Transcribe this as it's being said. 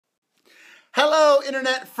Hello,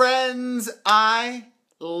 internet friends. I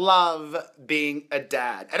love being a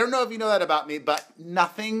dad. I don't know if you know that about me, but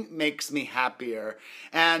nothing makes me happier.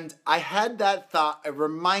 And I had that thought, a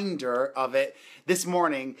reminder of it this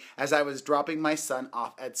morning as I was dropping my son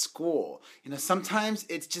off at school. You know, sometimes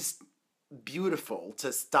it's just beautiful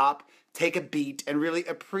to stop, take a beat, and really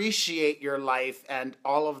appreciate your life and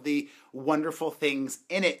all of the wonderful things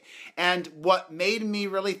in it. And what made me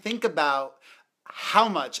really think about how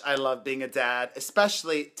much I love being a dad,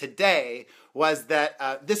 especially today, was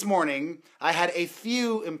that this morning I had a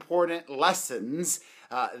few important lessons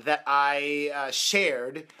that I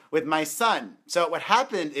shared with my son. So what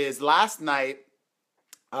happened is last night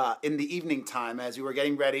in the evening time, as we were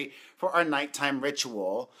getting ready for our nighttime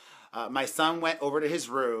ritual, my son went over to his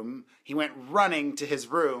room. He went running to his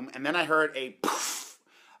room, and then I heard a poof,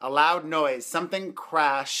 a loud noise. Something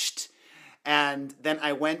crashed. And then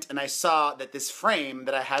I went and I saw that this frame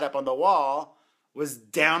that I had up on the wall was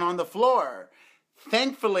down on the floor.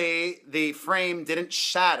 Thankfully, the frame didn't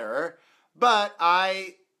shatter, but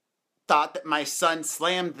I thought that my son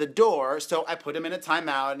slammed the door, so I put him in a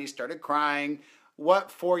timeout and he started crying. What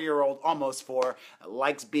 4-year-old, almost 4,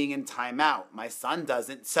 likes being in timeout? My son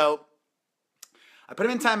doesn't. So I put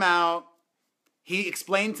him in timeout. He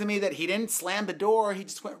explained to me that he didn't slam the door, he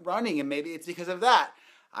just went running, and maybe it's because of that.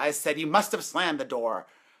 I said, "You must have slammed the door.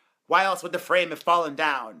 Why else would the frame have fallen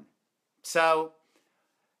down?" So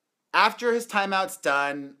after his timeout's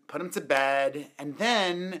done, put him to bed, and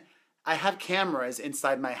then I have cameras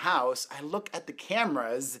inside my house. I look at the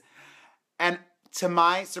cameras, and to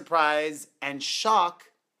my surprise and shock,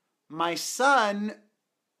 my son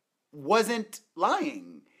wasn't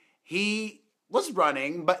lying. He was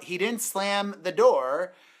running, but he didn't slam the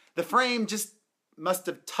door. The frame just must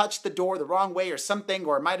have touched the door the wrong way or something,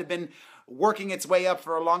 or it might have been working its way up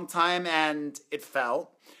for a long time and it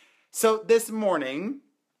fell. So this morning,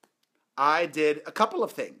 I did a couple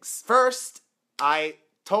of things. First, I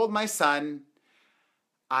told my son,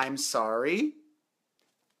 "I'm sorry.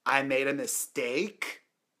 I made a mistake."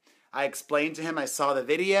 I explained to him I saw the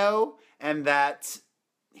video and that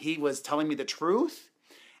he was telling me the truth.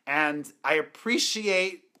 And I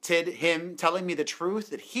appreciated him telling me the truth,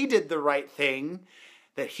 that he did the right thing,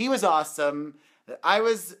 that he was awesome, that I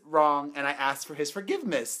was wrong, and I asked for his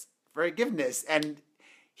forgiveness. And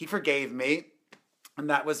he forgave me. And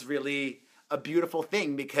that was really a beautiful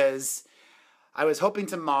thing because I was hoping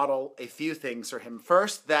to model a few things for him.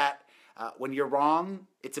 First, that when you're wrong,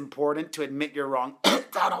 it's important to admit you're wrong.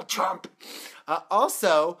 Donald Trump.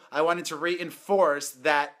 Also, I wanted to reinforce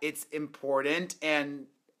that it's important and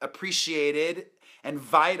appreciated and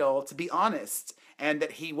vital to be honest, and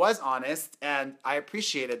that he was honest, and I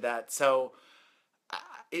appreciated that. So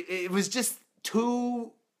it was just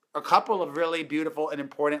a couple of really beautiful and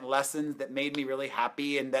important lessons that made me really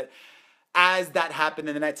happy, and that as that happened,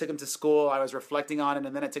 and then I took him to school, I was reflecting on it,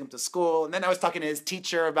 and then I took him to school, and then I was talking to his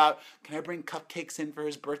teacher about, can I bring cupcakes in for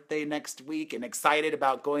his birthday next week, and excited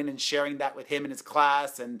about going and sharing that with him in his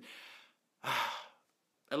class, and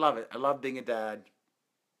I love it. I love being a dad.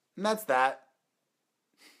 And that's that.